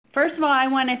First of all, I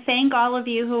want to thank all of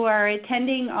you who are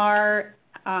attending our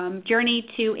journey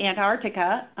to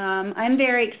Antarctica. I'm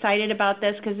very excited about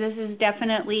this because this is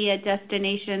definitely a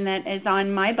destination that is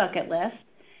on my bucket list.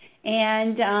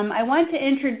 And I want to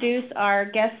introduce our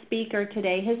guest speaker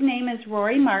today. His name is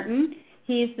Rory Martin.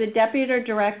 He's the Deputy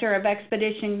Director of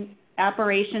Expedition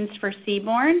Operations for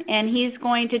Seabourn, and he's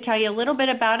going to tell you a little bit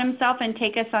about himself and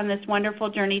take us on this wonderful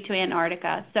journey to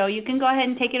Antarctica. So you can go ahead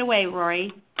and take it away,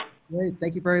 Rory. Great,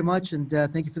 thank you very much, and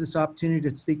thank you for this opportunity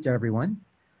to speak to everyone.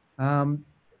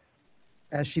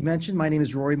 As she mentioned, my name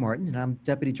is Rory Martin, and I'm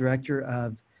Deputy Director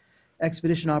of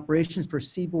Expedition Operations for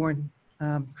Seabourn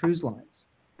Cruise Lines.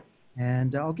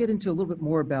 And I'll get into a little bit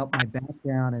more about my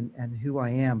background and who I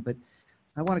am, but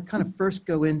I want to kind of first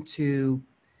go into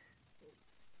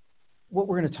what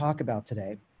we're going to talk about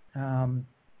today.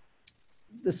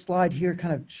 This slide here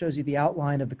kind of shows you the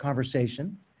outline of the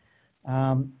conversation.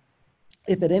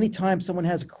 If at any time someone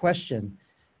has a question,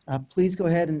 please go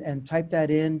ahead and type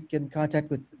that in, get in contact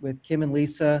with Kim and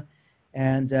Lisa,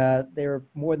 and they're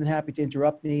more than happy to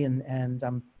interrupt me, and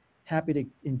I'm happy to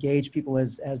engage people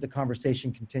as the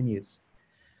conversation continues.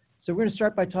 So we're going to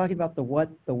start by talking about the what,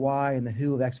 the why, and the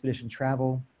who of expedition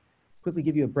travel. Quickly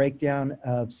give you a breakdown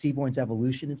of Seabourn's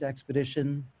evolution into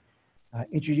expedition,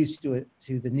 introduce you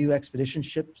to the new expedition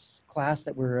ships class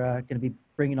that we're going to be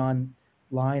bringing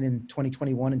online in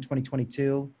 2021 and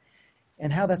 2022,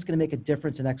 and how that's going to make a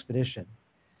difference in expedition.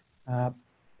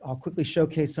 I'll quickly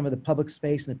showcase some of the public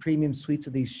space and the premium suites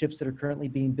of these ships that are currently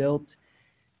being built,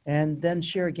 and then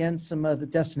share again some of the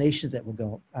destinations that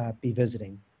we'll be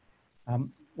visiting.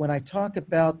 When I talk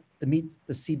about the Meet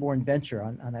the Seabourn venture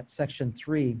on that section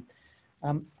 3,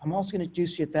 I'm also going to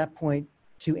introduce you at that point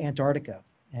to Antarctica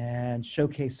and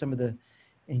showcase some of the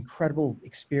incredible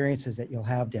experiences that you'll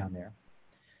have down there.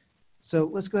 So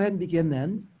let's go ahead and begin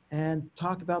then and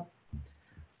talk about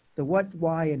the what,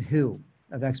 why, and who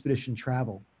of expedition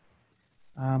travel.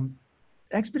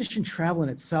 Expedition travel in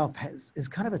itself is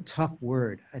kind of a tough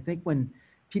word. I think when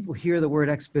people hear the word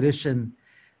expedition,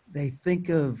 they think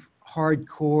of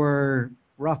hardcore,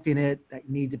 roughing it, that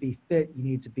you need to be fit, you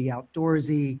need to be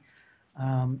outdoorsy,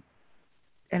 and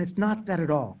it's not that at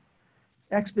all.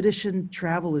 Expedition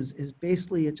travel is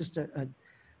basically just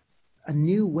a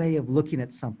new way of looking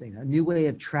at something, a new way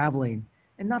of traveling,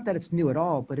 and not that it's new at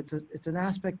all, but it's an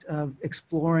aspect of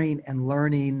exploring and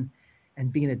learning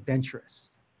and being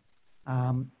adventurous.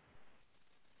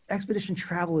 Expedition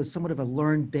travel is somewhat of a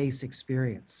learn-based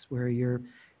experience where you're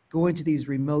going to these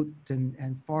remote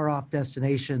and far-off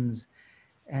destinations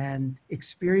and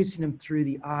experiencing them through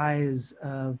the eyes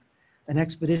of an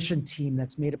expedition team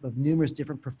that's made up of numerous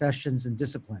different professions and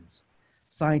disciplines,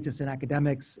 scientists and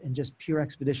academics, and just pure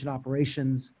expedition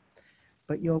operations.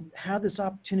 But you'll have this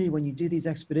opportunity when you do these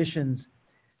expeditions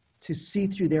to see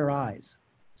through their eyes,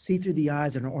 see through the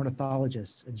eyes of an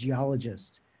ornithologist, a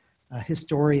geologist, a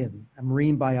historian, a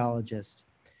marine biologist,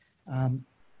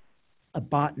 a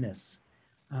botanist.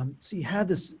 So you have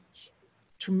this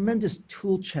tremendous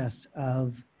tool chest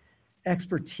of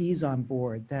expertise on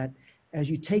board that as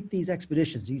you take these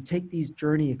expeditions, you take these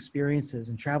journey experiences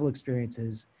and travel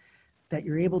experiences, that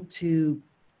you're able to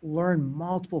learn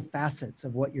multiple facets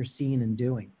of what you're seeing and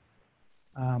doing.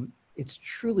 It's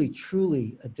truly,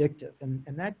 truly addictive. And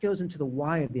that goes into the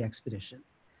why of the expedition.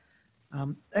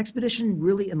 Expedition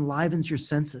really enlivens your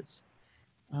senses.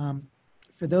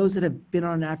 For those that have been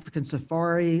on an African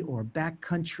safari or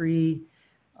backcountry,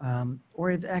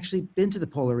 or have actually been to the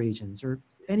polar regions or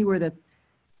anywhere that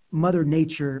Mother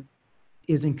Nature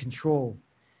is in control,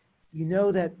 you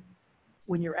know that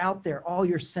when you're out there, all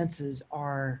your senses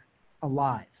are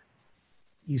alive.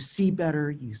 You see better,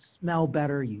 you smell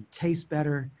better, you taste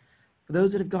better. For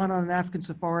those that have gone on an African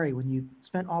safari, when you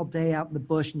spent all day out in the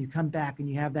bush and you come back and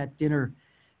you have that dinner,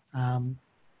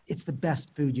 it's the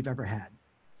best food you've ever had.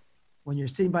 When you're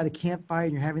sitting by the campfire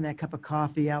and you're having that cup of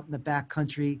coffee out in the back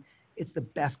country, it's the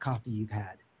best coffee you've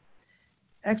had.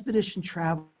 Expedition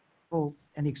travel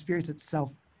and the experience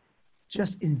itself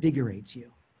just invigorates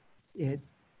you. It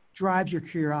drives your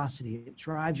curiosity, it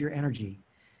drives your energy.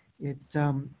 It's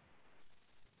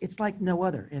like no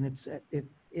other, and it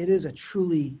is a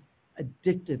truly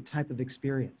addictive type of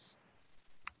experience.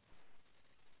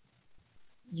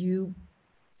 You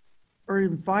are in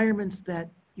environments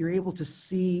that you're able to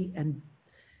see and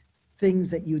things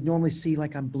that you would normally see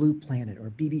like on Blue Planet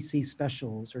or BBC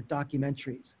specials or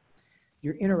documentaries.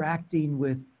 You're interacting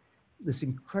with this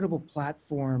incredible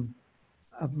platform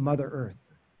of Mother Earth,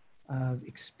 of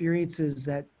experiences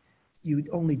that you'd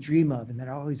only dream of and that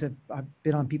always have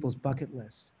been on people's bucket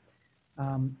list.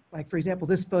 Like for example,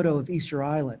 this photo of Easter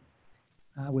Island.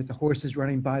 with the horses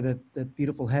running by the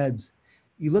beautiful heads.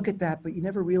 You look at that, but you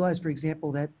never realize, for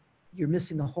example, that you're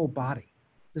missing the whole body.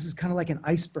 This is kind of like an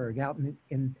iceberg out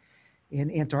in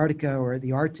Antarctica or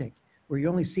the Arctic, where you're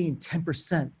only seeing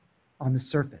 10% on the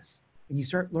surface. And you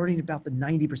start learning about the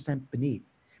 90% beneath.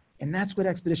 And that's what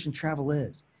expedition travel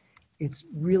is. It's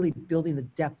really building the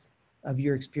depth of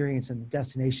your experience and the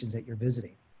destinations that you're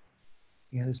visiting.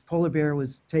 You know, this polar bear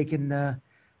was taken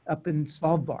up in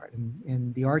Svalbard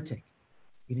in the Arctic.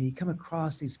 You know, you come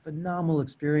across these phenomenal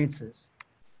experiences.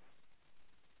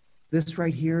 This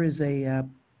right here is a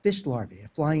fish larvae, a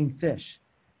flying fish,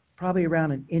 probably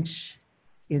around an inch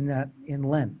in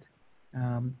length.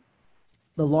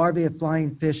 The larvae of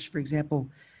flying fish, for example,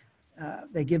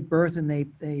 they give birth and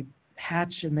they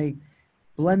hatch and they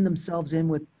blend themselves in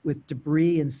with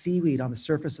debris and seaweed on the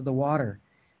surface of the water.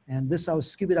 And this, I was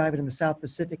scuba diving in the South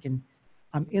Pacific, and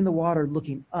I'm in the water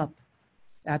looking up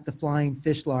at the flying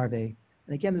fish larvae.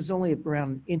 And again, this is only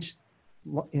around an inch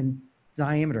in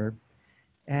diameter.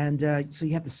 And so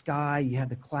you have the sky, you have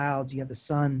the clouds, you have the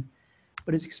sun,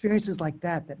 but it's experiences like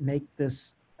that that make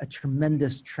this a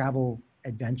tremendous travel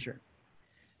adventure.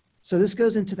 So this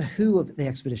goes into the who of the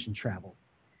expedition travel.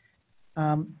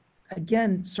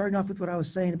 Again, starting off with what I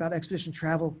was saying about expedition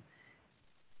travel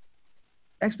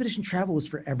is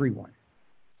for everyone.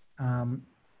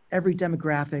 Every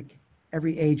demographic,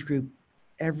 every age group,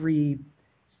 every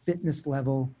fitness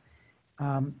level.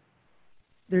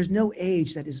 There's no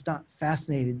age that is not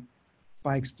fascinated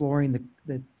by exploring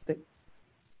the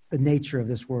nature of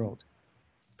this world.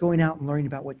 Going out and learning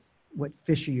about what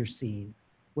fish you're seeing,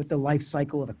 what the life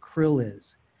cycle of a krill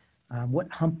is,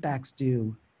 what humpbacks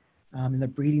do in the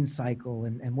breeding cycle,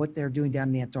 and what they're doing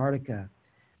down in Antarctica,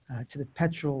 to the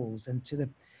petrels and to the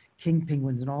king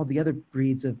penguins and all the other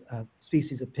breeds of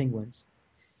species of penguins.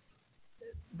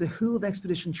 The who of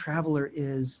expedition traveler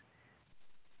is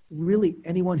really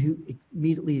anyone who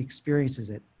immediately experiences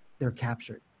it, they're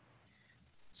captured.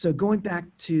 So going back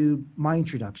to my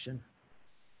introduction,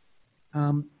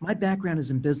 my background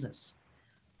is in business,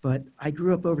 but I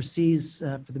grew up overseas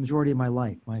for the majority of my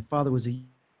life. My father was a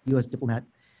U.S. diplomat,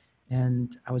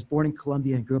 and I was born in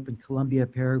Colombia and grew up in Colombia,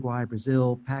 Paraguay,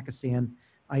 Brazil, Pakistan,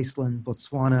 Iceland,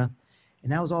 Botswana,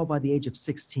 and that was all by the age of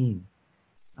 16.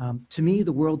 To me,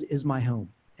 the world is my home,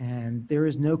 and there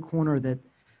is no corner that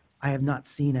I have not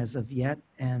seen as of yet,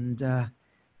 and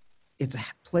it's a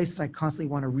place that I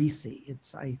constantly want to re-see.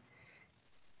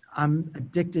 I'm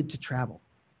addicted to travel.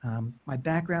 My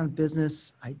background in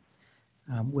business, I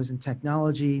was in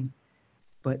technology,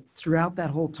 but throughout that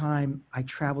whole time, I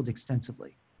traveled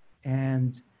extensively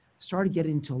and started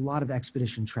getting into a lot of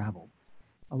expedition travel.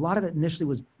 A lot of it initially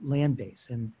was land-based,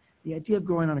 and the idea of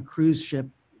going on a cruise ship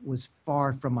was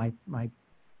far from my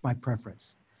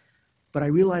preference. But I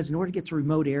realized in order to get to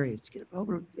remote areas, to get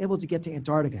able to get to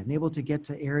Antarctica and able to get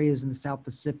to areas in the South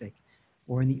Pacific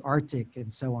or in the Arctic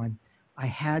and so on, I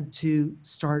had to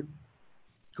start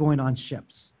going on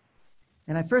ships.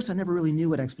 And at first, I never really knew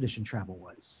what expedition travel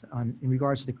was in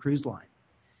regards to the cruise line.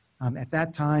 At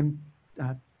that time,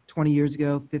 20 years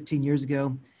ago, 15 years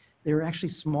ago, there were actually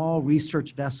small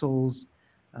research vessels,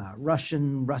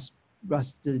 Russian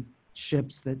rusted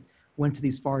ships that went to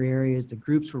these far areas. The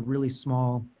groups were really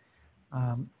small.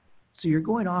 So you're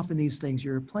going off in these things,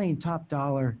 you're playing top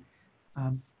dollar,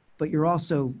 but you're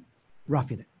also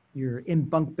roughing it. You're in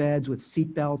bunk beds with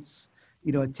seat belts,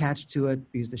 attached to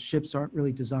it because the ships aren't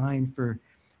really designed for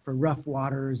rough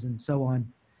waters and so on.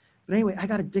 But anyway, I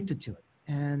got addicted to it.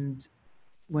 And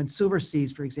when Silver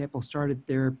Seas, for example, started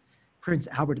their Prince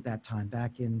Albert at that time,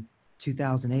 back in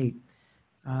 2008,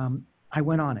 I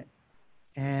went on it.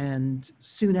 And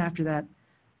soon after that,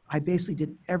 I basically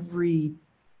did every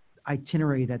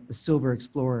itinerary that the Silver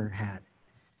Explorer had.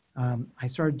 I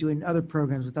started doing other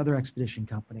programs with other expedition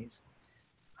companies,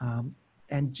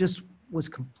 and just was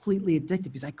completely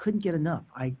addicted because I couldn't get enough.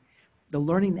 The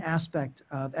learning aspect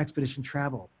of expedition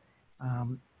travel,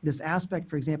 this aspect,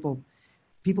 for example,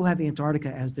 people have Antarctica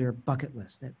as their bucket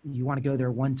list, that you want to go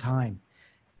there one time.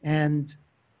 And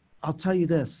I'll tell you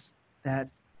this, that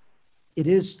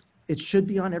it should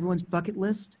be on everyone's bucket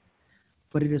list,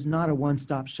 but it is not a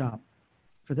one-stop shop.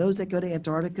 For those that go to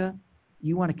Antarctica,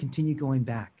 you want to continue going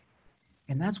back.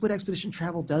 And that's what expedition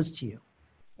travel does to you.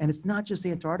 And it's not just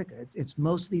Antarctica, it's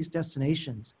most of these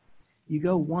destinations. You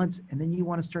go once and then you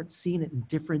want to start seeing it in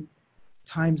different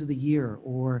times of the year,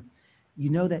 or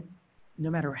you know that no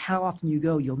matter how often you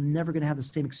go, you're never going to have the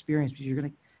same experience because you're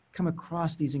going to come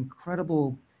across these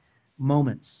incredible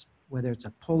moments, whether it's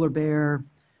a polar bear,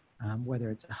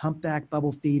 whether it's a humpback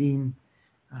bubble feeding,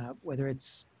 whether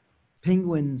it's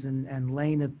penguins and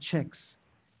laying of chicks.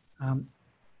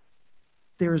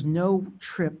 there is no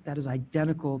trip that is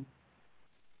identical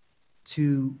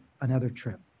to another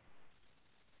trip,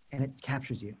 and it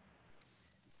captures you.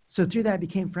 So through that, I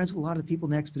became friends with a lot of the people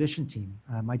in the expedition team.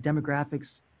 My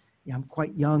demographics, I'm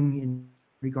quite young in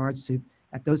regards to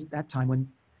that time when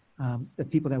the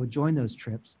people that would join those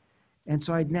trips. And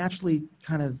so I naturally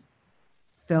kind of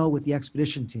fell with the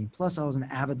expedition team. Plus I was an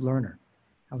avid learner.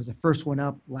 I was the first one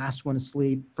up, last one to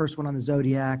sleep, first one on the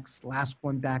Zodiacs, last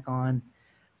one back on.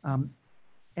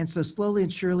 And so slowly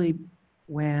and surely,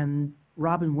 when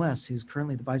Robin West, who's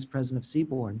currently the vice president of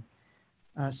Seabourn,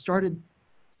 started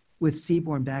with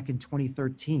Seabourn back in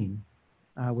 2013,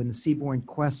 when the Seabourn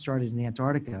quest started in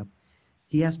Antarctica,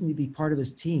 he asked me to be part of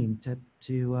his team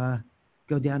to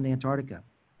go down to Antarctica.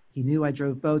 He knew I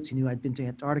drove boats. He knew I'd been to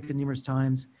Antarctica numerous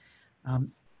times.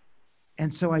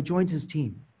 And so I joined his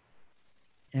team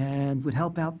and would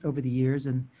help out over the years.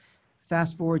 And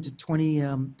fast forward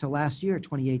to last year,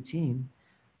 2018,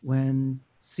 when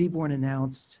Seabourn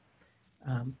announced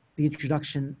the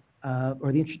introduction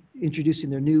introducing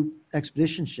their new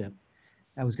expedition ship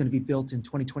that was going to be built in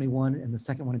 2021 and the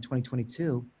second one in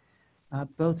 2022.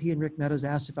 Both he and Rick Meadows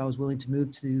asked if I was willing to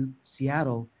move to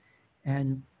Seattle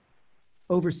and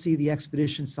oversee the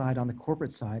expedition side on the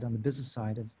corporate side, on the business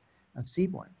side of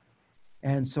Seabourn.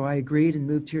 And so I agreed and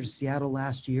moved here to Seattle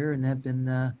last year and have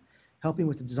been helping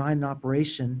with the design and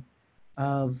operation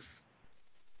of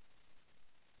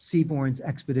Seabourn's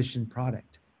expedition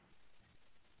product.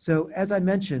 So as I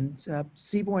mentioned,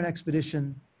 Seabourn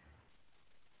Expedition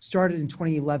started in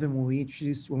 2011 when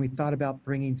we thought about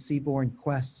bringing Seabourn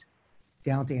Quest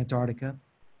down to Antarctica.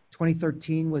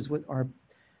 2013 was what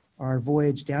our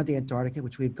voyage down to Antarctica,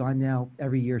 which we've gone now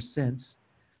every year since,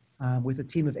 with a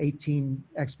team of 18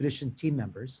 expedition team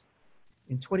members.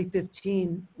 In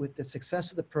 2015, with the success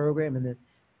of the program and the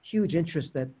huge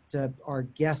interest that our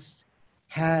guests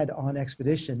had on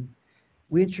expedition,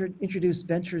 we introduced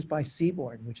Ventures by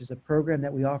Seabourn, which is a program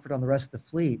that we offered on the rest of the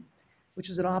fleet, which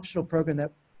is an optional program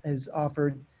that is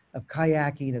offered of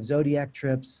kayaking, of Zodiac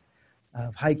trips,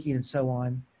 of hiking, and so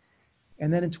on.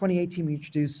 And then in 2018, we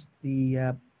introduced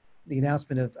the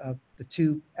announcement of the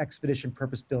 2 expedition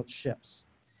purpose-built ships.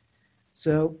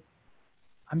 So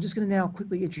I'm just going to now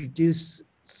quickly introduce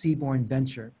Seabourn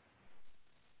Venture.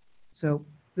 So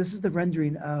this is the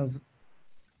rendering of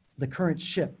the current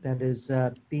ship that is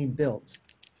being built.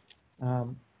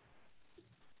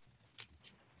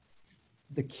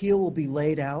 The keel will be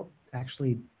laid out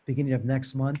actually beginning of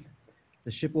next month. The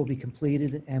ship will be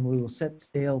completed and we will set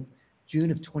sail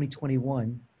June of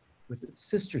 2021 with its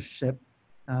sister ship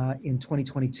in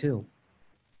 2022.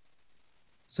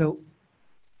 So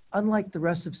unlike the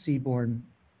rest of Seabourn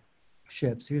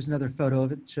ships, here's another photo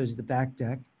of it, shows you the back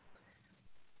deck.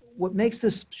 What makes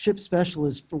this ship special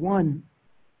is, for one,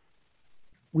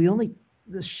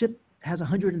 the ship has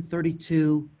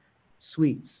 132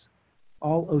 suites,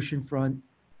 all oceanfront,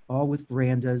 all with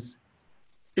verandas,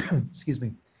 excuse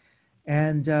me.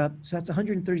 And so that's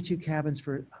 132 cabins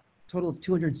for a total of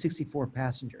 264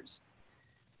 passengers.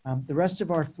 The rest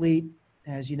of our fleet,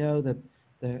 as you know,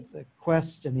 the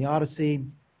Quest and the Odyssey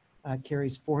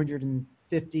carries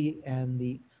 450, and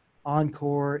the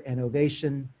Encore and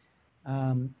Ovation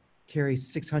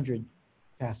carries 600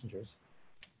 passengers.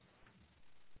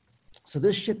 So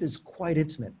this ship is quite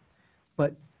intimate,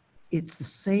 but it's the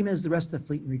same as the rest of the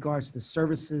fleet in regards to the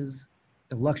services,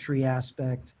 the luxury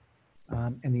aspect,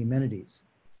 and the amenities.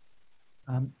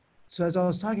 So as I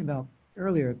was talking about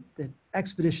earlier, the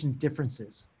expedition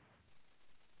differences.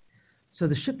 So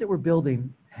the ship that we're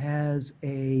building has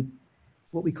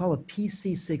what we call a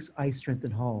PC6 ice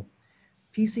strengthened hull.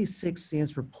 PC6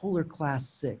 stands for Polar Class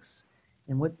 6.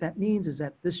 And what that means is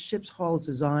that this ship's hull is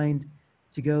designed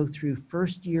to go through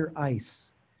first year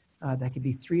ice that can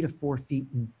be 3 to 4 feet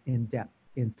in depth,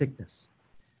 in thickness.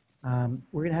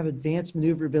 We're gonna have advanced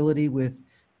maneuverability with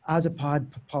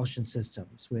isopod propulsion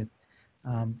systems, with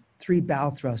 3 bow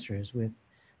thrusters, with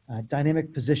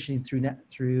dynamic positioning through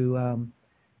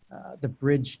the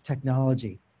bridge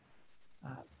technology.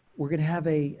 We're gonna have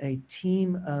a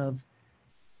team of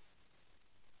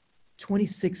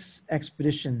 26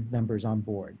 expedition members on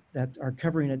board that are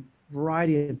covering a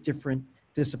variety of different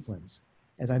disciplines.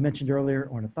 As I mentioned earlier,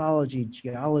 ornithology,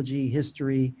 geology,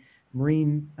 history,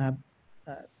 marine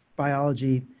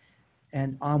biology,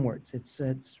 and onwards.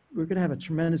 We're going to have a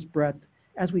tremendous breadth,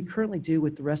 as we currently do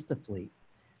with the rest of the fleet.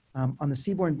 On the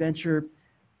Seabourn Venture,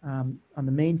 on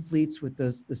the main fleets with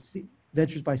the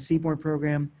Ventures by Seabourn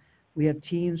program, we have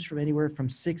teams from anywhere from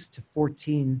 6 to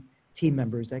 14 team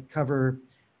members that cover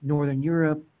Northern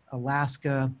Europe,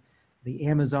 Alaska, the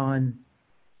Amazon,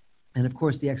 and of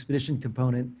course the expedition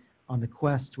component on the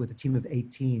quest with a team of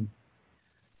 18.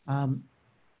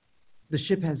 The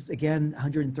ship has, again,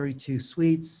 132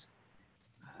 suites.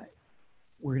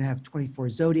 We're going to have 24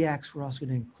 Zodiacs. We're also going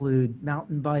to include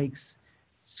mountain bikes,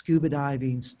 scuba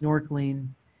diving, snorkeling.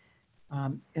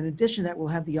 In addition to that, we'll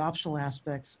have the optional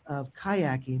aspects of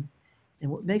kayaking. And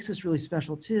what makes this really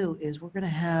special too is we're going to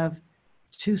have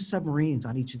 2 submarines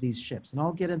on each of these ships. And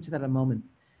I'll get into that in a moment.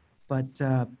 But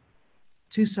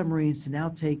 2 submarines to now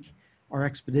take our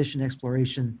expedition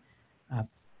exploration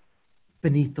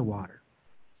beneath the water.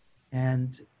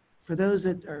 And for those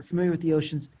that are familiar with the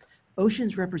oceans,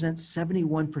 oceans represent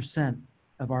 71%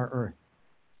 of our Earth,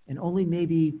 and only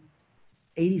maybe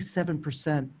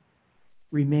 87%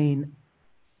 remain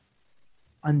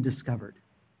undiscovered.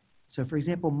 So for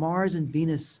example, Mars and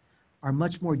Venus are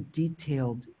much more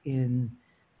detailed in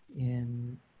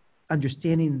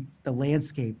understanding the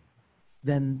landscape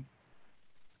than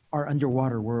our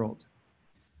underwater world.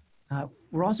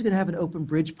 We're also going to have an open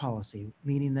bridge policy,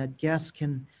 meaning that guests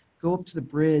can go up to the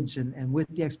bridge and with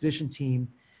the expedition team,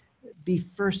 be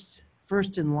first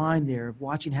in line there of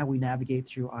watching how we navigate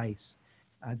through ice,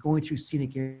 going through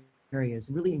scenic areas,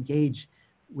 and really engage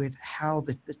with how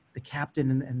the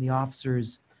captain and the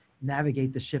officers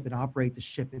navigate the ship and operate the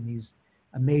ship in these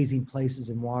amazing places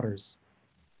and waters.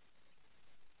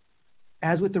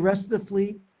 As with the rest of the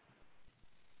fleet,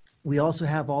 we also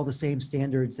have all the same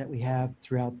standards that we have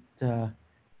throughout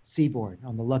Seabourn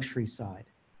on the luxury side.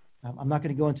 I'm not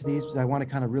going to go into these because I want to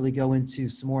kind of really go into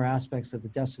some more aspects of the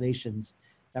destinations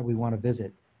that we want to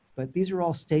visit. But these are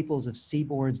all staples of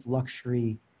Seabourn's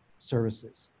luxury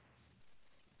services.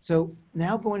 So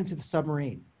now going into the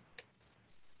submarine.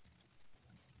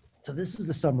 So this is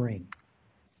the submarine.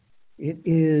 It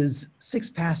is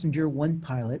 6-passenger, 1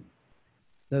 pilot.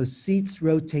 Those seats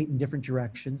rotate in different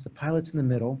directions. The pilot's in the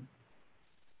middle.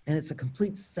 And it's a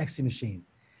complete sexy machine.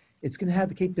 It's going to have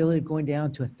the capability of going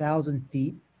down to 1,000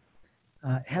 feet.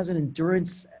 It has an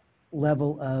endurance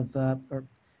level of, or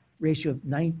ratio of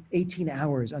 18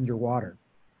 hours underwater.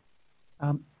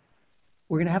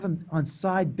 We're going to have them on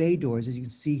side bay doors, as you can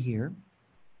see here.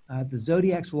 The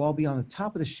Zodiacs will all be on the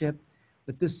top of the ship,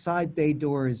 but this side bay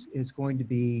door is going to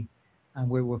be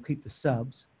where we'll keep the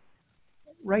subs.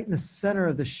 Right in the center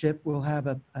of the ship, we'll have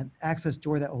an access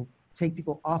door that will take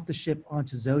people off the ship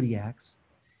onto Zodiacs.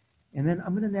 And then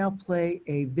I'm going to now play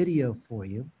a video for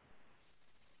you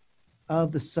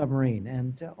of the submarine.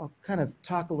 And I'll kind of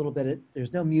talk a little bit.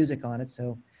 There's no music on it,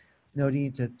 so no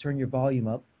need to turn your volume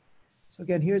up. So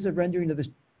again, here's a rendering of the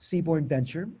Seabourn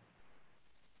Venture.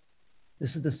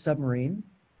 This is the submarine.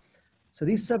 So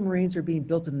these submarines are being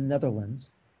built in the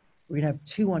Netherlands. We're going to have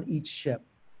 2 on each ship.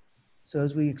 So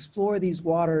as we explore these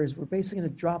waters, we're basically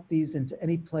going to drop these into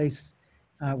any place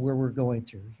where we're going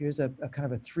through. Here's a kind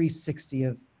of a 360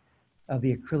 of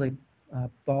the acrylic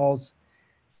balls.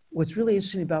 What's really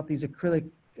interesting about these acrylic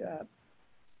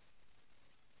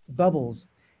bubbles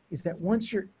is that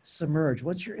once you're submerged,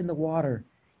 once you're in the water,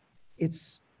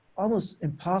 it's almost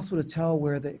impossible to tell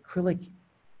where the acrylic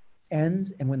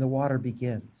ends and when the water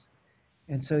begins.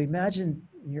 And so imagine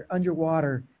you're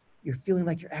underwater, you're feeling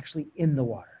like you're actually in the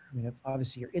water. I mean,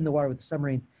 obviously you're in the water with the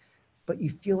submarine, but you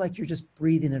feel like you're just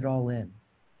breathing it all in.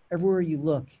 Everywhere you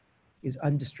look is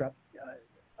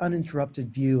uninterrupted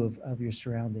view of your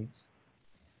surroundings.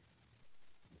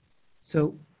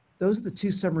 So those are the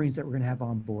 2 submarines that we're going to have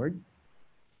on board.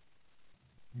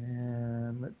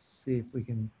 And let's see if we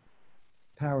can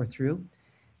power through.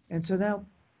 And so now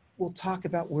we'll talk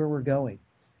about where we're going.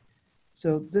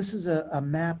 So this is a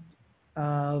map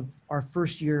of our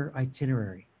first year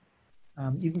itinerary.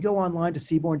 You can go online to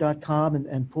seabourn.com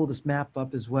and pull this map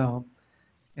up as well.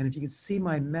 And if you can see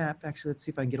my map, actually, let's see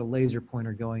if I can get a laser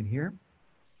pointer going here.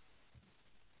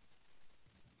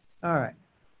 All right.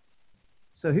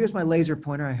 So here's my laser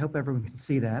pointer. I hope everyone can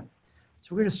see that. So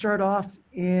we're going to start off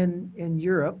in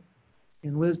Europe,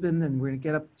 in Lisbon, and we're going to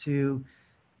get up to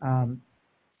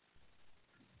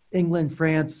England,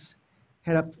 France,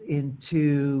 head up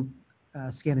into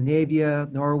Scandinavia,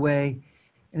 Norway,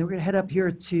 and then we're going to head up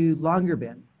here to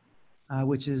Longyearbyen,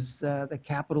 which is the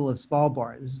capital of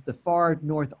Svalbard. This is the far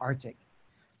North Arctic.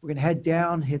 We're going to head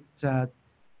down, hit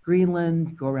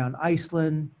Greenland, go around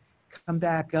Iceland, come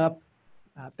back up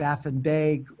Baffin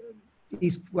Bay,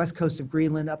 west coast of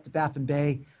Greenland, up to Baffin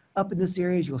Bay. Up in this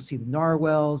area, you'll see the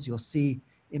narwhals. You'll see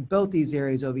in both these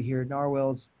areas over here,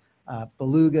 narwhals,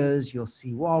 belugas. You'll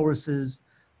see walruses,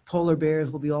 polar bears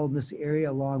will be all in this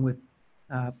area, along with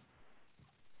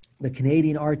the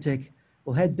Canadian Arctic.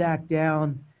 We'll head back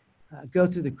down, go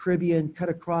through the Caribbean, cut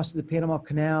across the Panama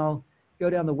Canal, go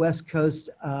down the west coast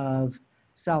of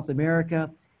South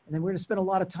America, and then we're going to spend a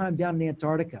lot of time down in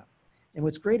Antarctica. And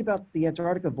what's great about the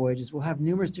Antarctica voyage is we'll have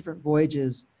numerous different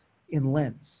voyages in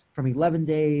lengths from 11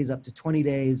 days up to 20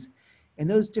 days. And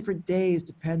those different days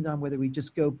depend on whether we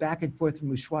just go back and forth from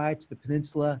Ushuaia to the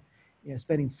peninsula,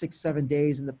 spending 6-7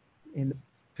 days in the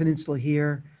peninsula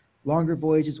here. Longer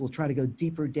voyages, we'll try to go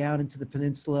deeper down into the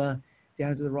peninsula,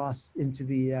 down into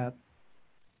the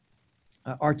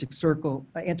Arctic Circle,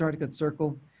 Antarctica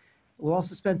Circle. We'll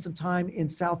also spend some time in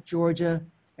South Georgia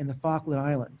and the Falkland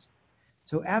Islands.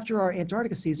 So after our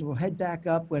Antarctica season, we'll head back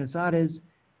up Buenos Aires,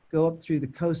 go up through the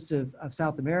coast of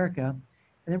South America,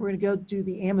 and then we're going to go do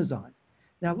the Amazon.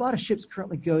 Now, a lot of ships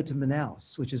currently go to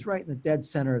Manaus, which is right in the dead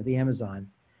center of the Amazon.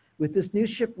 With this new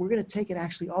ship, we're going to take it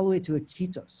actually all the way to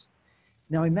Iquitos.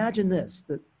 Now, imagine this,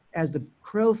 that as the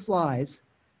crow flies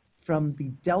from the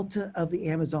delta of the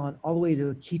Amazon all the way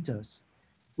to Iquitos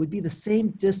would be the same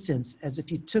distance as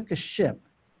if you took a ship,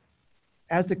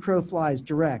 as the crow flies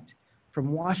direct,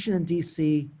 from Washington,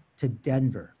 D.C. to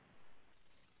Denver.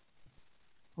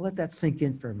 I'll let that sink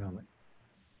in for a moment.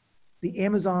 The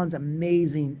Amazon's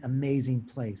amazing, amazing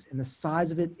place, and the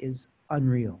size of it is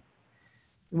unreal.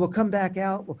 And we'll come back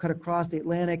out, we'll cut across the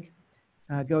Atlantic,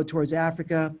 go towards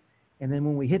Africa, and then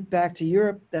when we hit back to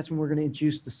Europe, that's when we're going to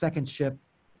introduce the second ship,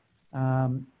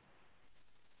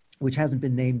 which hasn't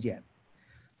been named yet.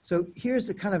 So here's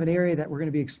the kind of an area that we're going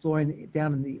to be exploring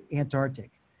down in the Antarctic.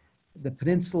 The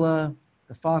peninsula,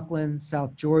 the Falklands,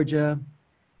 South Georgia,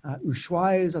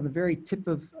 Ushuaia is on the very tip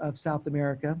of South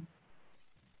America.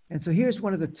 And so here's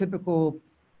one of the typical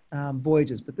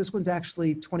voyages, but this one's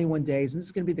actually 21 days, and this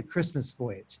is going to be the Christmas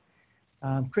voyage.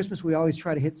 Christmas, we always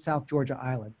try to hit South Georgia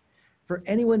Island. For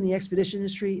anyone in the expedition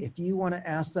industry, if you want to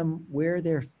ask them where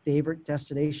their favorite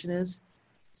destination is,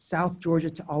 South Georgia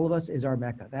to all of us is our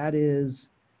Mecca. That is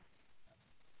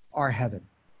our heaven.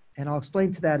 And I'll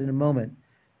explain to that in a moment.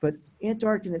 But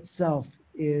Antarctica itself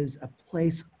is a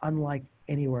place unlike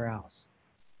anywhere else.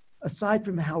 Aside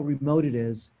from how remote it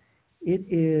is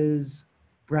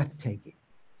breathtaking.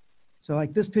 So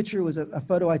like this picture was a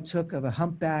photo I took of a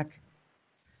humpback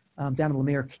down in the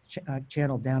Lemaire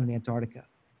Channel down in Antarctica.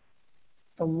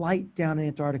 The light down in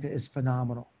Antarctica is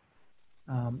phenomenal.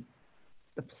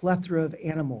 The plethora of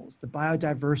animals, the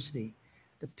biodiversity,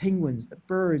 the penguins, the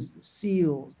birds, the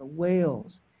seals, the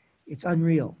whales, it's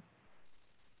unreal.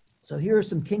 So here are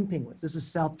some king penguins. This is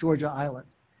South Georgia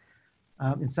Island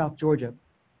in South Georgia.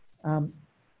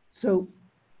 So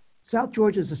South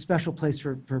Georgia is a special place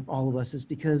for all of us is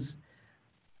because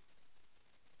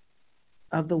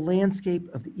of the landscape,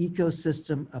 of the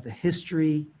ecosystem, of the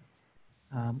history.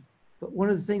 But one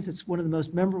of the things that's one of the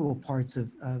most memorable parts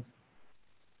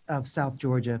of South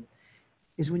Georgia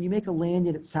is when you make a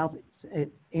landing at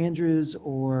Andrews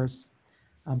or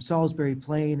Salisbury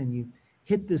Plain and you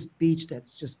hit this beach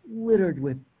that's just littered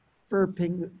with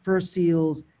fur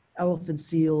seals, elephant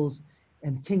seals,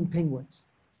 and king penguins.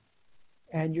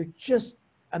 And you're just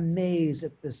amazed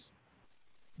at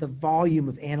the volume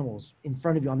of animals in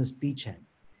front of you on this beachhead.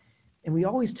 And we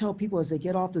always tell people as they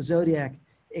get off the Zodiac,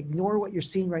 ignore what you're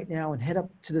seeing right now and head up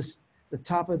to the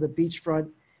top of the beachfront,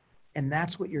 and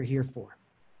that's what you're here for.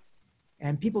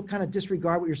 And people kind of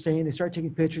disregard what you're saying. They start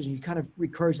taking pictures and you kind of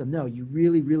encourage them. No, you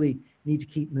really, really need to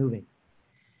keep moving.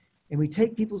 And we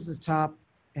take people to the top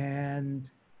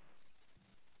and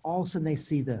all of a sudden they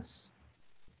see this.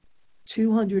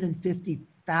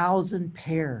 250,000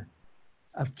 pair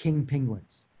of king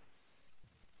penguins.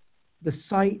 The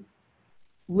sight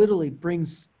literally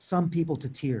brings some people to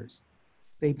tears.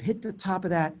 They hit the top of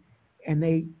that and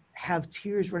they have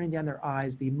tears running down their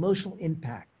eyes. The emotional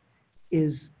impact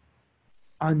is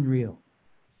unreal.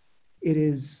 It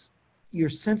is, your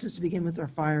senses to begin with are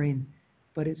firing,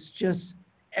 but it's just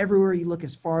everywhere you look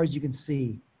as far as you can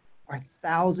see are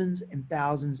thousands and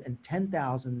thousands and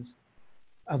 10,000s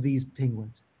of these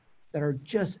penguins that are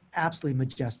just absolutely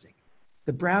majestic.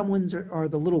 The brown ones are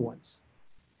the little ones.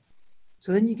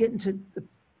 So then you get into the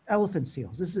elephant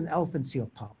seals. This is an elephant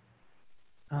seal pump.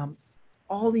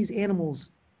 All these animals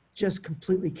just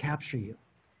completely capture you.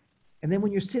 And then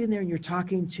when you're sitting there and you're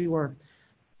talking to our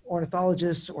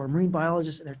ornithologists or marine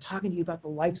biologists, and they're talking to you about the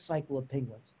life cycle of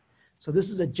penguins. So this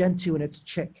is a gentoo and its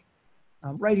chick.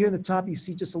 Right here in the top, you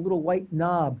see just a little white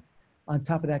knob on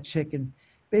top of that chick. And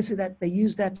basically they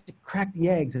use that to crack the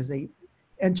eggs as they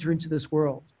enter into this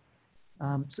world.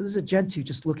 So this is a gentoo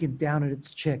just looking down at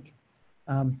its chick.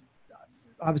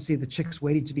 Obviously the chick's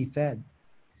waiting to be fed.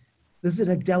 This is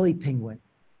an Adelie penguin,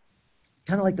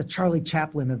 kind of like the Charlie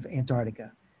Chaplin of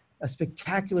Antarctica. A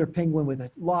spectacular penguin with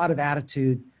a lot of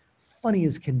attitude, funny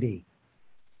as can be.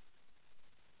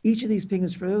 Each of these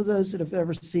penguins, for those that have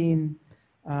ever seen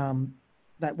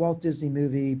that Walt Disney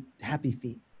movie, Happy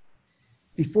Feet,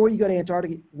 Before you go to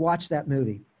Antarctica, watch that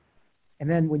movie. And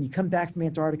then when you come back from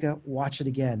Antarctica, watch it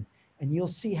again. And you'll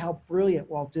see how brilliant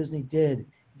Walt Disney did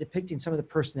depicting some of the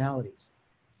personalities.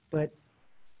 But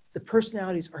the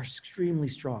personalities are extremely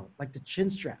strong, like the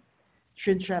chinstrap.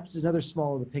 Chinstrap is another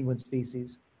small of the penguin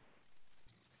species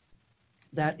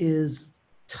that is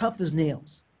tough as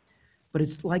nails, but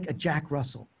it's like a Jack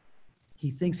Russell.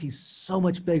 He thinks he's so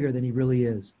much bigger than he really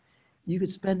is. You could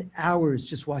spend hours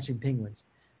just watching penguins.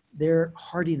 Their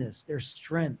hardiness, their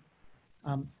strength.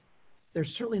 They're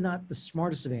certainly not the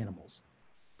smartest of animals,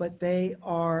 but they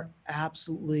are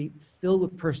absolutely filled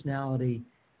with personality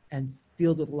and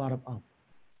filled with a lot of oomph.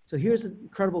 So here's an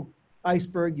incredible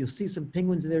iceberg. You'll see some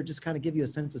penguins in there, just kind of give you a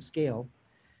sense of scale.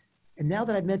 And now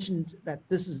that I've mentioned that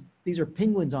these are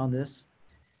penguins on this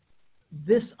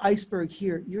iceberg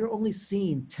here, you're only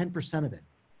seeing 10% of it.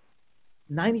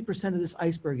 90% of this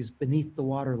iceberg is beneath the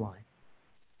waterline.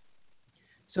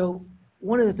 So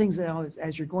one of the things that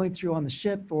as you're going through on the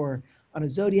ship or on a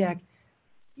Zodiac,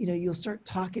 you'll start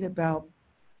talking about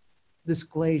this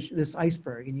glacier, this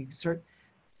iceberg, and you can start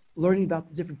learning about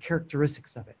the different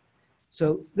characteristics of it.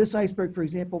 So this iceberg, for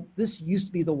example, this used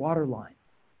to be the waterline.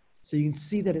 So you can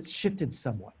see that it's shifted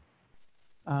somewhat.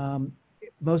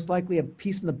 Most likely a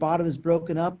piece in the bottom is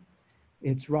broken up.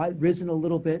 It's risen a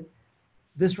little bit.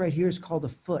 This right here is called a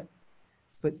foot.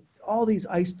 But all these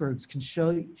icebergs can show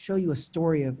you a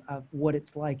story of what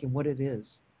it's like and what it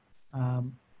is.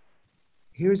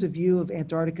 Here's a view of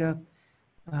Antarctica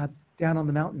down on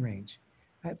the mountain range.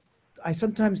 I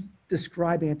sometimes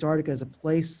describe Antarctica as a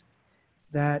place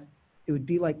that it would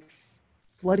be like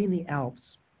flooding the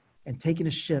Alps and taking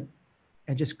a ship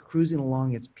and just cruising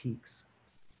along its peaks.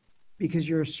 Because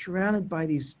you're surrounded by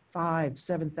these 5,000,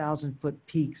 7,000 foot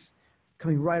peaks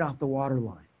coming right off the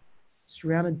waterline,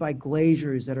 surrounded by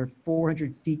glaciers that are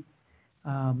 400 feet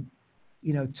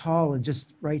tall, and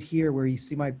just right here where you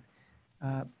see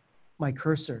my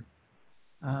cursor.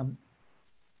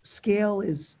 Scale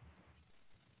is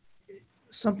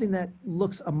something that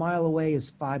looks a mile away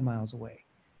is 5 miles away.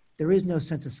 There is no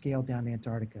sense of scale down in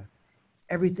Antarctica.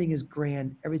 Everything is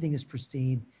grand, everything is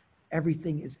pristine,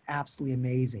 everything is absolutely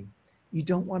amazing. You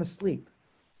don't want to sleep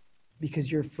because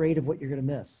you're afraid of what you're going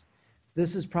to miss.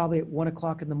 This is probably at 1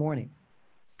 o'clock in the morning.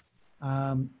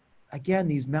 Again,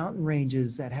 these mountain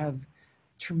ranges that have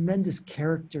tremendous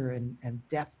character and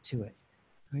depth to it.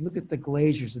 I mean, look at the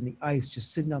glaciers and the ice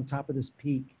just sitting on top of this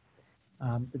peak,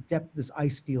 the depth of this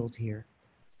ice field here.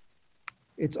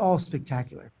 It's all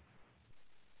spectacular.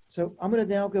 So I'm going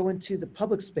to now go into the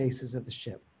public spaces of the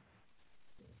ship.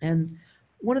 And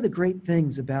one of the great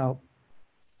things about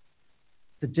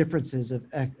the differences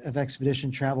of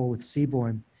expedition travel with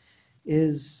Seabourn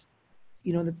is,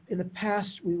 in the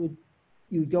past, you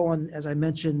would go on, as I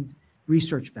mentioned,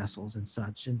 research vessels and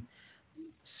such. And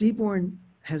Seabourn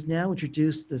has now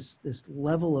introduced this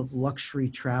level of luxury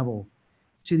travel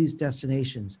to these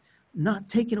destinations, not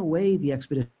taking away the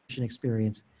expedition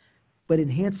experience, but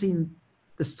enhancing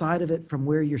the side of it from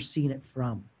where you're seeing it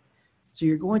from. So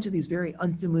you're going to these very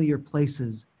unfamiliar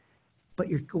places, but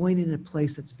you're going in a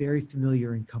place that's very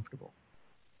familiar and comfortable.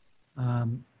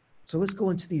 So let's go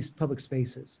into these public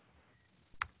spaces.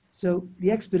 So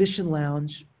the Expedition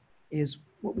Lounge is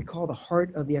what we call the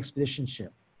heart of the expedition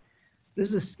ship.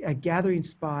 This is a gathering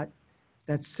spot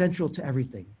that's central to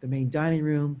everything. The main dining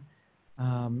room,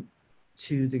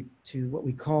 to what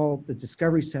we call the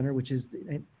Discovery Center, which is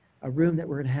a room that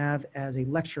we're going to have as a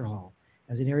lecture hall,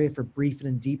 as an area for briefing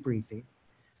and debriefing.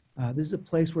 This is a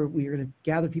place where we are going to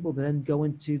gather people to then go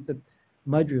into the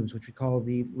mudrooms, which we call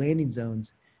the landing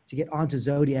zones, to get onto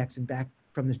Zodiacs and back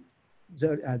from the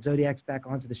Zodiacs back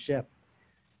onto the ship.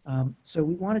 So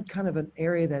we wanted kind of an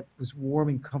area that was warm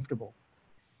and comfortable.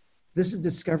 This is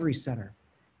Discovery Center.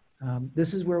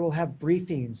 This is where we'll have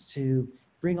briefings to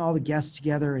bring all the guests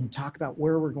together and talk about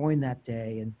where we're going that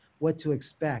day and what to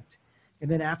expect. And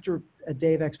then after a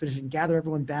day of expedition, gather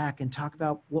everyone back and talk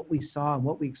about what we saw and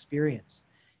what we experienced.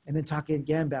 And then talk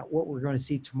again about what we're going to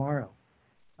see tomorrow.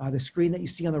 The screen that you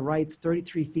see on the right is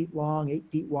 33 feet long, 8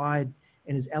 feet wide,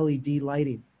 and is LED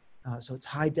lighting. So it's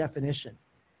high definition.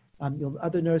 You'll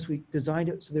notice we designed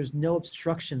it so there's no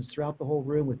obstructions throughout the whole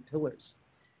room with pillars.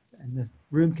 And the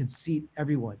room can seat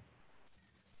everyone.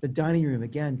 The dining room,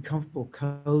 again, comfortable,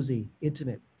 cozy,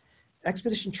 intimate.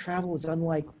 Expedition travel is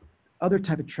unlike other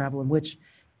type of travel in which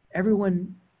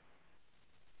everyone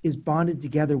is bonded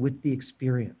together with the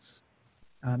experience.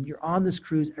 You're on this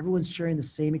cruise, everyone's sharing the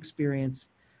same experience,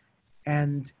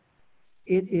 and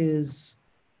it is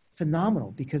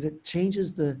phenomenal because it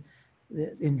changes the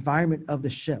environment of the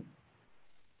ship.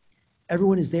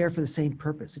 Everyone is there for the same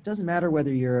purpose. It doesn't matter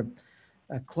whether you're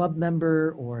a club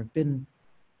member or have been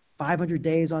 500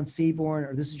 days on Seabourn,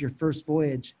 or this is your first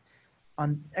voyage,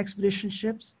 on expedition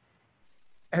ships,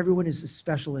 everyone is as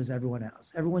special as everyone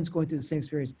else. Everyone's going through the same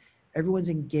experience. Everyone's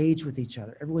engaged with each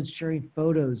other. Everyone's sharing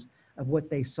photos of what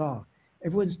they saw.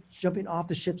 Everyone's jumping off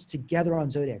the ships together on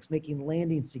Zodiacs, making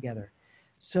landings together.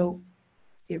 So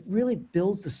it really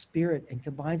builds the spirit and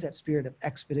combines that spirit of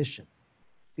expedition.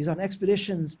 Because on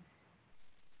expeditions,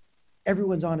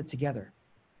 everyone's on it together.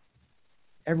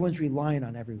 Everyone's relying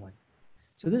on everyone.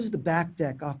 So this is the back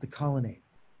deck off the colonnade.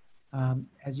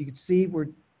 As you can see,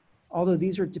 although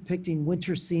these are depicting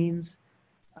winter scenes,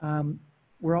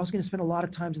 we're also going to spend a lot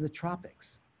of times in the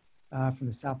tropics, from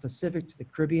the South Pacific to the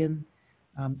Caribbean.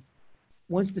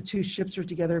 Once the two ships are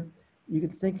together, you can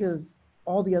think of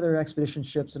all the other expedition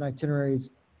ships and itineraries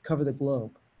cover the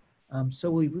globe. So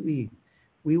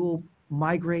we will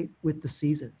migrate with the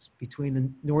seasons between the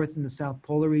North and the South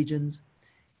polar regions,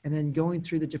 and then going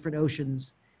through the different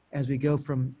oceans as we go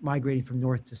from migrating from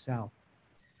north to south.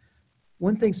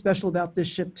 One thing special about this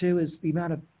ship too is the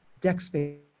amount of deck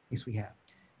space we have.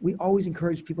 We always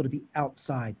encourage people to be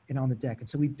outside and on the deck. And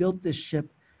so we built this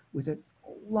ship with a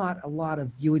lot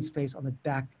of viewing space on the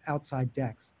back outside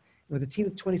decks. With a team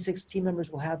of 26 team members,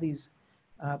 we'll have these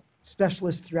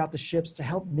specialists throughout the ships to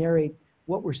help narrate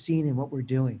what we're seeing and what we're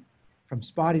doing, from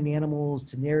spotting animals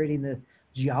to narrating the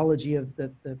geology of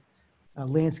the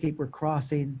landscape we're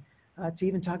crossing, to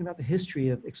even talking about the history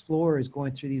of explorers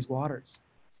going through these waters.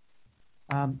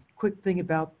 Quick thing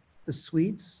about the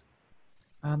suites.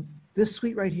 This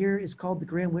suite right here is called the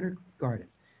Grand Winter Garden.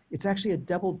 It's actually a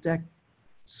double-deck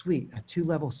suite, a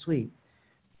two-level suite.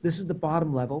 This is the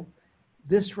bottom level.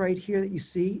 This right here that you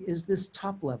see is this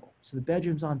top level. So the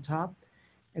bedroom's on top,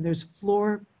 and there's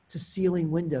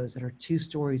floor-to-ceiling windows that are 2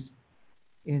 stories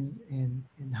in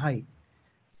height.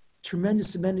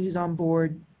 Tremendous amenities on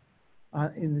board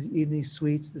in these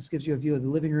suites. This gives you a view of the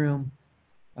living room,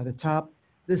 the top.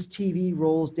 This TV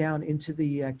rolls down into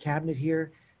the cabinet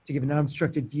here to give an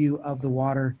unobstructed view of the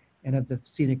water and of the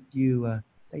scenic view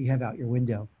that you have out your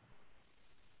window.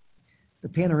 The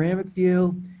panoramic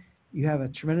view, you have a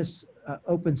tremendous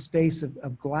open space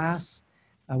of glass.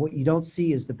 What you don't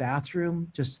see is the bathroom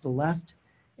just to the left.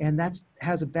 And that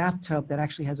has a bathtub that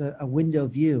actually has a window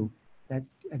view that,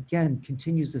 again,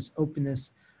 continues this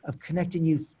openness of connecting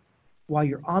you while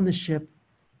you're on the ship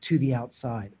to the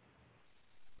outside.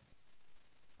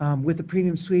 With the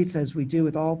premium suites, as we do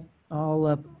with all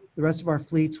the rest of our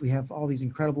fleets, we have all these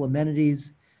incredible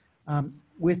amenities.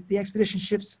 With the expedition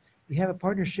ships, we have a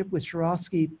partnership with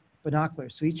Swarovski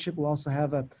binoculars. So each ship will also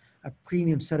have a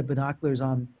premium set of binoculars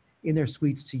in their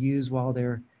suites to use while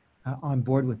they're on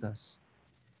board with us.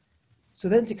 So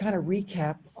then to kind of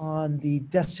recap on the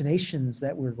destinations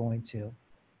that we're going to,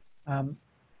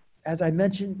 as I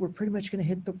mentioned, we're pretty much going to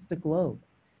hit the globe.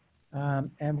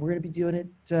 And we're going to be doing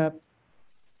it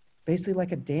basically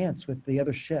like a dance with the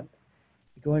other ship,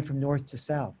 going from north to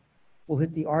south. We'll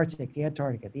hit the Arctic, the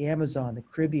Antarctica, the Amazon, the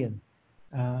Caribbean.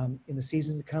 In the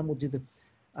seasons to come, we'll do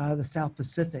the South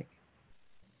Pacific.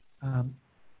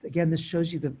 Again, this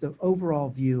shows you the overall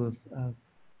view of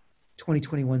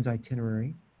 2021's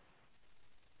itinerary.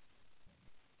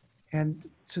 And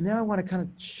so now I want to kind of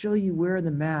show you where in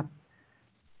the map,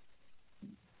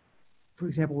 for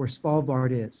example, where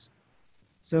Svalbard is.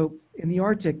 So in the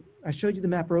Arctic, I showed you the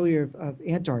map earlier of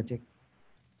Antarctic.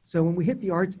 So when we hit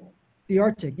the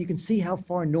Arctic, you can see how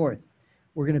far north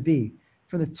we're going to be.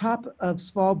 From the top of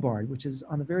Svalbard, which is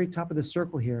on the very top of the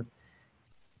circle here,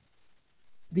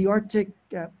 the Arctic,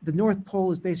 the North Pole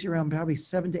is basically around probably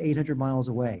 700 to 800 miles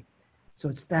away. So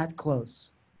it's that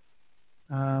close.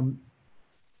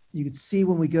 You can see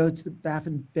when we go to the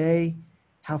Baffin Bay,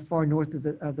 how far north of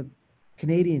the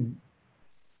Canadian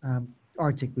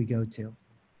Arctic we go to.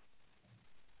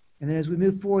 And then as we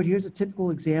move forward, here's a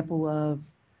typical example of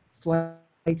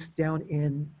flights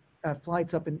down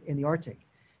flights up in the Arctic.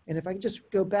 And if I can just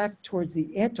go back towards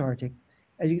the Antarctic,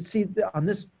 as you can see on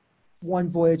this one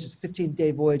voyage, it's a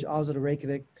 15-day voyage, Oslo to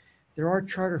Reykjavik, there are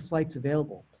charter flights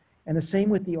available. And the same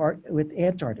with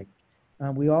Antarctic.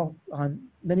 On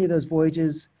many of those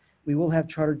voyages, we will have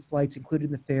chartered flights included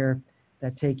in the fare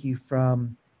that take you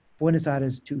from Buenos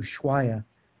Aires to Ushuaia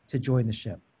to join the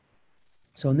ship.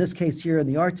 So in this case here in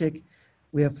the Arctic,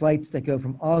 we have flights that go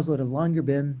from Oslo to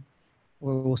Longyearbyen,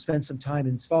 where we'll spend some time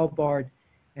in Svalbard.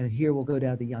 And here we'll go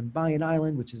down to Jan Mayen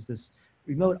Island, which is this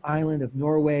remote island of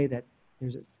Norway that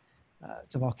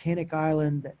it's a volcanic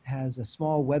island that has a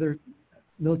small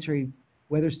military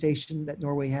weather station that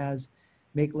Norway has,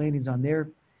 make landings on there,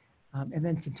 and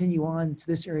then continue on to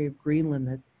this area of Greenland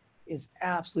that is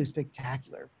absolutely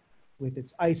spectacular with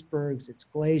its icebergs, its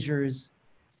glaciers,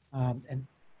 And,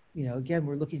 you know, again,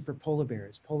 we're looking for polar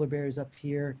bears up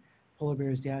here, polar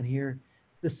bears down here.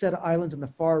 This set of islands on the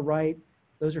far right,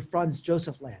 those are Franz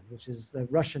Josef Land, which is the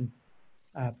Russian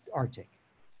Arctic.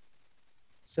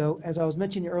 So as I was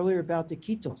mentioning earlier about the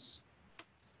Iquitos,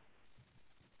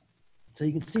 so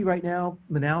you can see right now,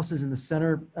 Manaus is in the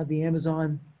center of the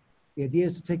Amazon. The idea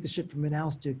is to take the ship from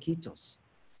Manaus to Iquitos.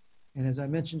 And as I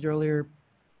mentioned earlier,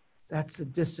 that's the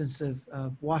distance of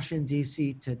Washington,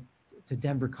 D.C. to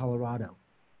Denver, Colorado.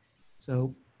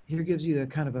 So here gives you a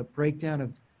kind of a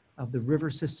breakdown of the river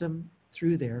system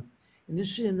through there. And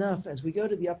interesting enough, as we go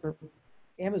to the upper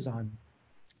Amazon,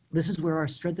 this is where our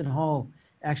strengthened hull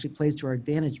actually plays to our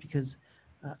advantage, because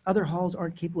other hulls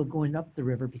aren't capable of going up the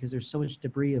river because there's so much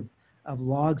debris of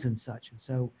logs and such. And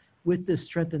so with this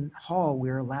strengthened hull,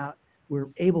 we're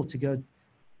able to go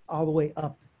all the way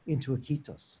up into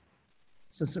Iquitos.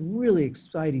 So some really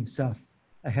exciting stuff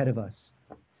ahead of us.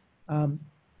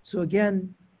 So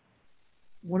again,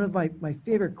 one of my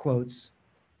favorite quotes,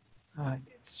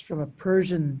 it's from a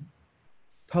Persian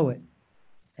poet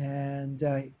and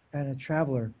a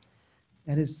traveler.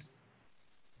 And his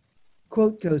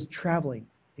quote goes, "Traveling,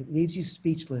 it leaves you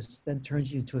speechless, then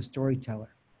turns you into a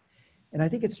storyteller." And I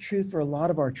think it's true for a lot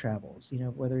of our travels, you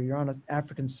know, whether you're on an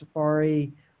African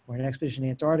safari or an expedition to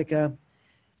Antarctica.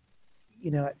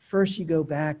 You know, at first you go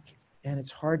back and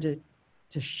it's hard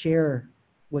to share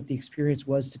what the experience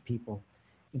was to people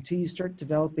until you start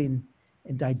developing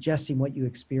and digesting what you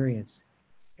experience.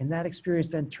 And that experience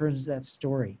then turns into that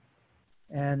story.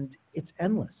 And it's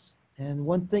endless. And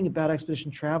one thing about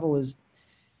expedition travel is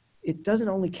it doesn't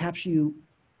only capture you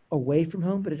away from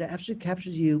home, but it actually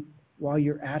captures you while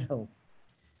you're at home.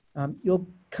 You'll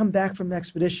come back from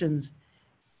expeditions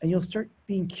and you'll start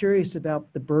being curious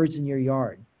about the birds in your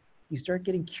yard. You start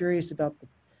getting curious about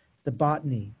the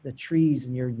botany, the trees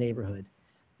in your neighborhood.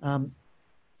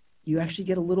 You actually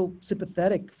get a little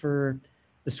sympathetic for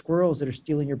the squirrels that are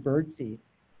stealing your bird feed.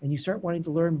 And you start wanting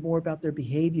to learn more about their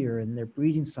behavior and their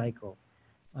breeding cycle,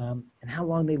 and how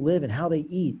long they live and how they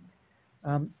eat.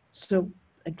 So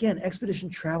again, expedition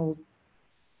travel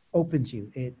opens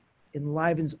you. It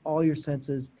enlivens all your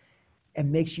senses and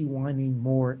makes you wanting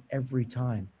more every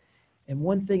time. And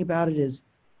one thing about it is,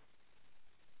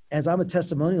 as I'm a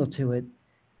testimonial to it,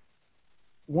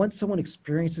 once someone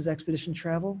experiences expedition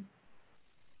travel,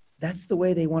 that's the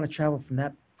way they want to travel from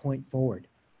that point forward.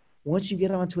 Once you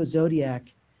get onto a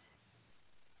Zodiac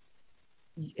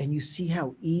and you see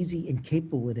how easy and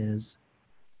capable it is,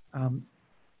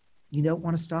 you don't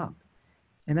want to stop.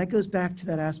 And that goes back to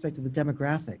that aspect of the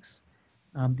demographics,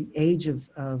 the age of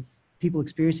people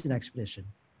experiencing an expedition.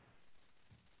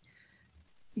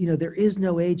 You know, there is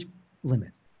no age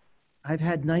limit. I've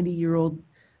had 90-year-old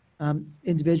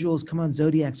individuals come on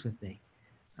Zodiacs with me.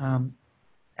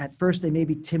 At first, they may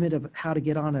be timid of how to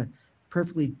get on a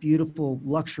perfectly beautiful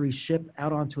luxury ship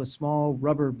out onto a small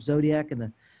rubber Zodiac in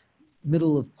the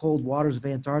middle of cold waters of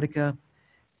Antarctica.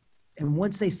 And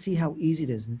once they see how easy it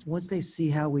is, and once they see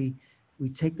how we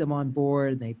take them on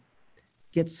board and they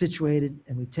get situated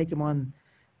and we take them on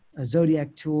a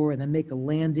Zodiac tour and then make a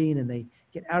landing and they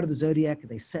get out of the Zodiac and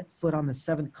they set foot on the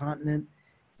seventh continent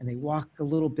and they walk a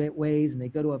little bit ways and they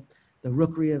go to the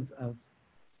rookery of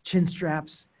chin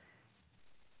straps.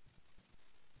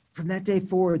 From that day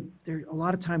forward, they're a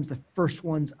lot of times the first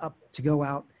ones up to go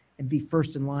out and be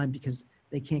first in line because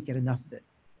they can't get enough of it.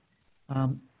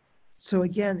 So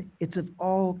again, it's of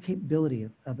all capability,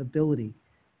 of ability,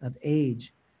 of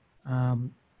age.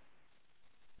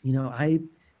 You know, I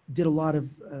did a lot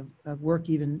of work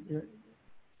even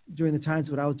during the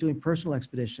times when I was doing personal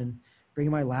expedition,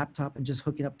 bringing my laptop and just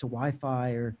hooking up to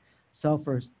Wi-Fi or cell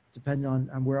phones, depending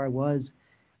on where I was,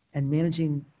 and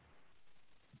managing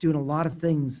doing a lot of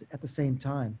things at the same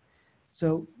time.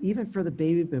 So even for the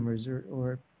baby boomers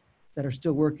or that are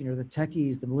still working, or the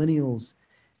techies, the millennials,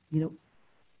 you know,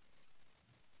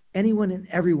 anyone and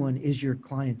everyone is your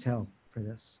clientele for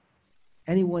this.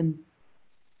 Anyone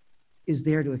is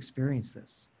there to experience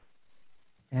this.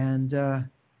 And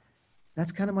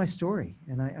that's kind of my story.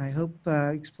 And I hope I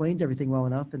explained everything well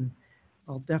enough, and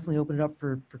I'll definitely open it up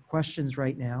for questions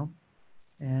right now.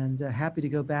 And happy to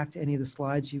go back to any of the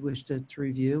slides you wish to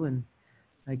review. And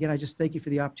again, I just thank you for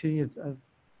the opportunity of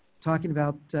talking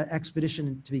about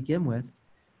expedition to begin with,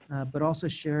 but also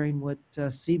sharing what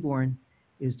Seabourn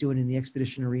is doing in the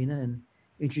expedition arena and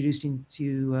introducing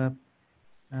to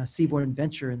Seabourn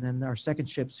Adventure, and then our second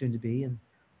ship soon to be, and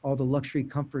all the luxury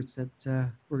comforts that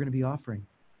we're going to be offering.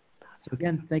 So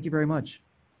again, thank you very much.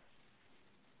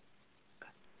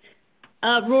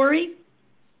 Rory?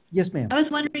 Yes, ma'am. I was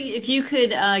wondering if you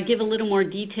could give a little more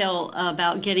detail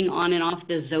about getting on and off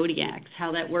the zodiacs,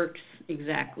 how that works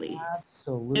exactly. I know you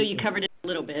Absolutely. covered it a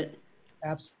little bit.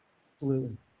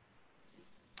 Absolutely.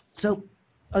 So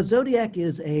a Zodiac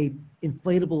is a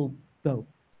inflatable boat.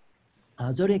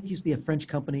 Zodiac used to be a French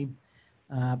company,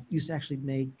 used to actually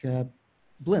make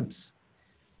blimps.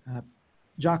 Uh,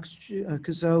 Jacques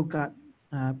Cousteau got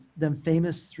them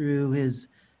famous through his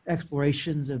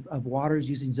explorations of waters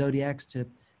using Zodiacs to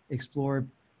explore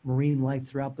marine life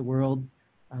throughout the world.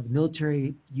 The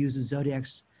military uses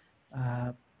Zodiacs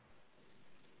uh,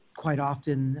 quite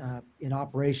often in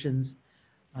operations.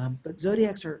 But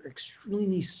Zodiacs are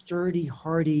extremely sturdy,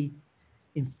 hardy,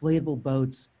 inflatable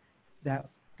boats that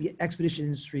the expedition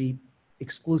industry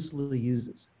exclusively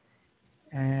uses.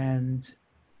 And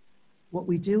what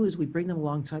we do is we bring them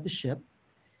alongside the ship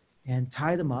and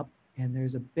tie them up. And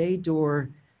there's a bay door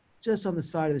just on the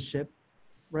side of the ship,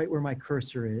 right where my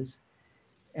cursor is.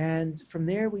 And from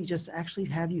there, we just actually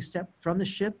have you step from the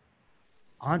ship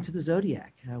onto the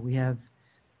Zodiac. We have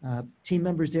team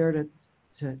members there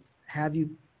to have you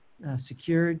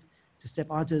secured to step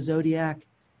onto the Zodiac.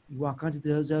 You walk onto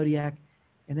the Zodiac,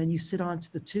 and then you sit onto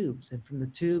the tubes. And from the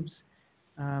tubes,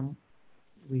 um,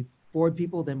 we board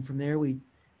people. Then from there, we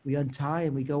untie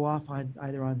and we go off on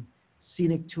either on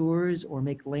scenic tours or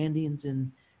make landings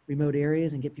in remote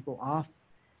areas and get people off.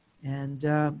 And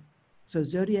so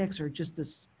Zodiacs are just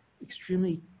this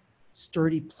extremely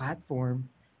sturdy platform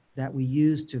that we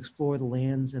use to explore the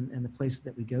lands and the places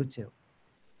that we go to.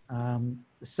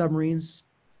 The submarines,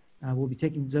 we'll be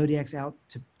taking Zodiacs out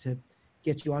to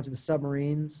get you onto the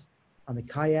submarines. On the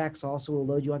kayaks, also we'll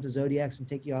load you onto Zodiacs and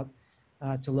take you out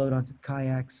to load onto the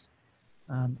kayaks.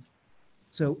 Um,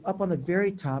 so up on the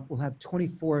very top, we'll have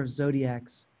 24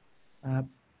 Zodiacs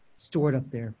stored up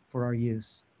there for our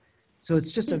use. So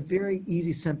it's just a very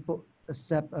easy, simple a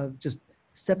step of just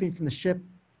stepping from the ship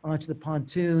onto the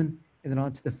pontoon and then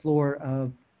onto the floor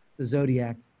of the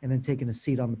Zodiac and then taking a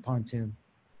seat on the pontoon.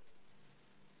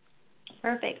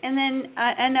 Perfect. And then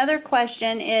another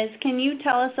question is, can you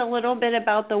tell us a little bit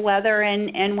about the weather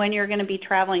and when you're going to be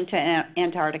traveling to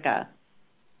Antarctica?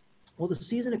 Well, the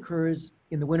season occurs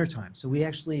in the wintertime. So we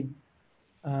actually,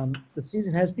 the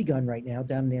season has begun right now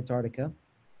down in Antarctica.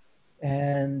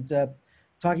 And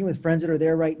talking with friends that are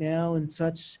there right now and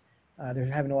such, they're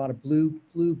having a lot of blue,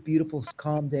 beautiful,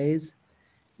 calm days.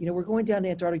 You know, we're going down to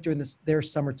Antarctica during their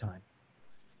summertime.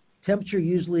 Temperature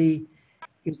usually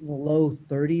is in the low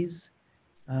 30s,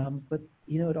 but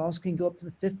you know, it also can go up to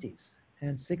the 50s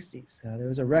and 60s. There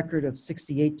was a record of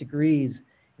 68 degrees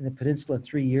in the peninsula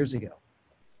 3 years ago.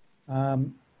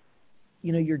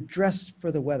 You know, you're dressed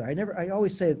for the weather. I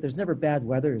always say that there's never bad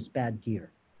weather, it's bad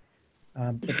gear.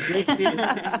 But the great thing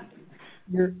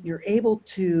is you're able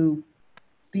to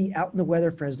be out in the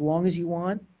weather for as long as you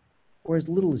want or as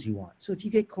little as you want. So if you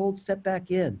get cold, step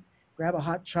back in, grab a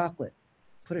hot chocolate,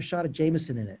 put a shot of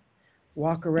Jameson in it,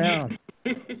 walk around,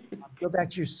 go back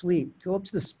to your suite, go up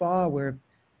to the spa where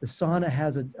the sauna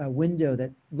has a window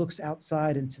that looks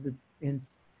outside into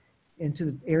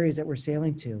the areas that we're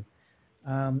sailing to.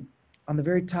 On the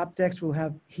very top decks, we'll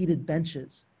have heated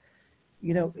benches.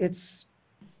 You know, it's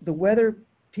the weather.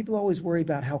 People always worry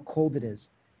about how cold it is,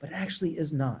 but it actually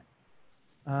is not.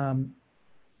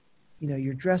 You know,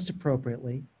 you're dressed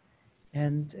appropriately.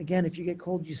 And again, if you get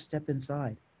cold, you step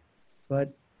inside.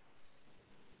 But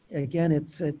again, it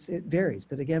varies.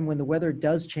 But again, when the weather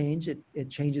does change, it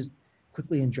changes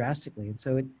quickly and drastically. And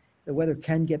so the weather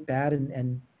can get bad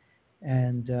and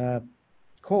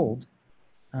cold.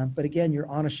 But again, you're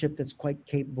on a ship that's quite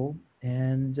capable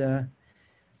and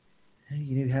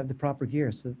you have the proper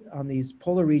gear. So on these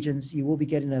polar regions, you will be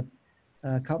getting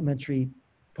a complimentary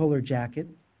polar jacket.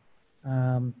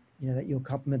 You know, that you'll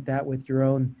complement that with your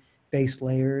own base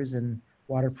layers and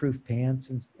waterproof pants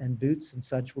and boots and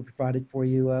such will be provided for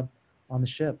you on the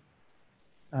ship.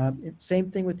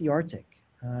 Same thing with the Arctic.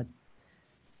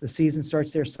 The season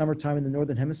starts there summertime in the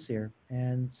Northern Hemisphere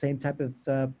and same type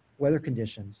of weather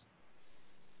conditions.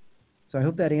 So I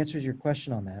hope that answers your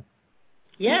question on that.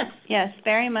 Yes. Yes,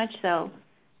 very much so.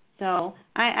 So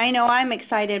I know I'm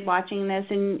excited watching this,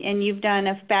 and you've done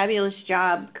a fabulous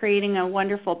job creating a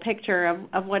wonderful picture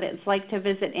of what it's like to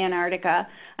visit Antarctica.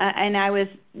 And I was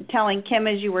telling Kim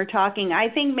as you were talking, I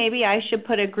think maybe I should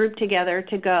put a group together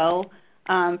to go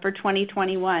for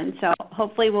 2021. So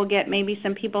hopefully we'll get maybe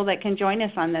some people that can join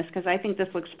us on this because I think this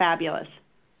looks fabulous.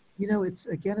 You know, it's,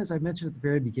 again, as I mentioned at the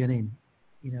very beginning,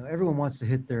 you know, everyone wants to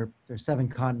hit their 7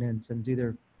 continents and do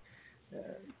their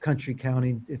country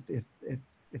counting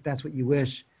if that's what you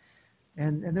wish.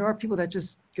 And there are people that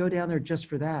just go down there just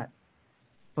for that.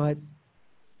 But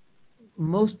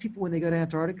most people, when they go to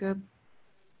Antarctica,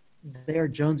 they are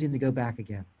jonesing to go back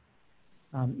again.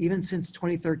 Even since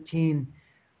 2013,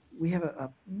 we have a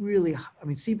really, I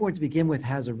mean, Seabourn to begin with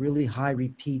has a really high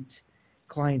repeat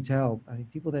clientele. I mean,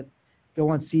 people that go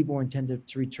on Seabourn tend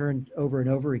to return over and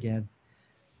over again.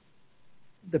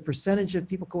 The percentage of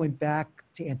people going back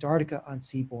to Antarctica on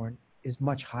Seabourn is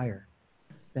much higher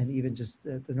than even just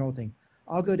the normal thing.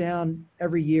 I'll go down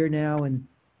every year now, and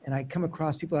I come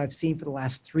across people I've seen for the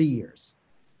last 3 years.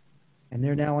 And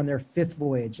they're now on their 5th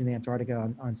voyage in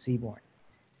Antarctica on Seabourn.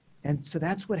 And so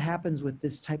that's what happens with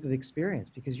this type of experience,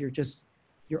 because you're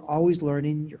always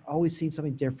learning, you're always seeing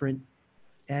something different,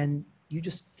 and you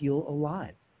just feel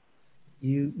alive.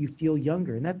 You feel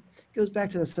younger. And that goes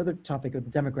back to this other topic of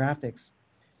the demographics.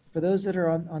 For those that are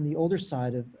on the older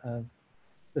side of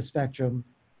the spectrum,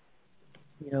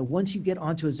 you know, once you get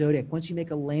onto a Zodiac, once you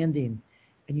make a landing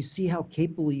and you see how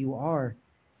capable you are,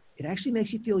 it actually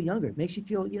makes you feel younger. It makes you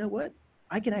feel, you know what,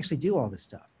 I can actually do all this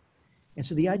stuff. And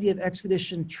so the idea of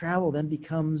expedition travel then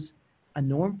becomes a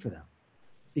norm for them,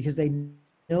 because they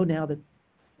know now that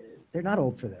they're not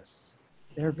old for this.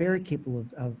 They're very capable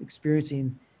of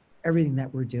experiencing everything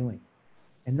that we're doing.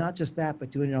 And not just that, but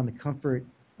doing it on the comfort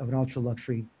of an ultra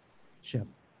luxury ship.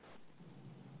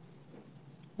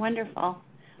 Wonderful.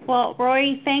 Well,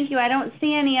 Rory, thank you. I don't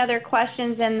see any other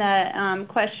questions in the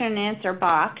question and answer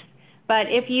box. But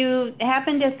if you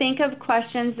happen to think of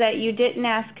questions that you didn't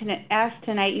ask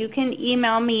tonight, you can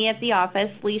email me at the office,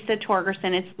 Lisa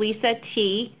Torgerson. It's Lisa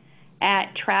T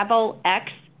at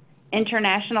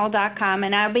TravelexInternational.com.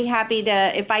 And I'll be happy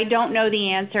to, if I don't know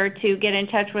the answer, to get in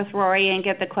touch with Rory and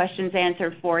get the questions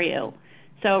answered for you.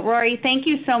 So, Rory, thank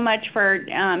you so much for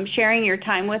sharing your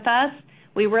time with us.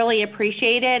 We really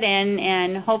appreciate it,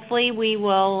 and hopefully we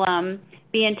will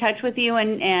be in touch with you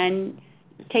and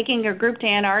taking your group to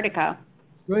Antarctica.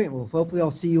 Brilliant. Well, hopefully I'll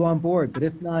see you on board. But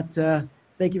if not,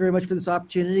 thank you very much for this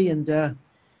opportunity, and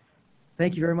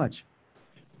thank you very much.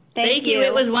 Thank you.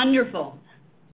 It was wonderful.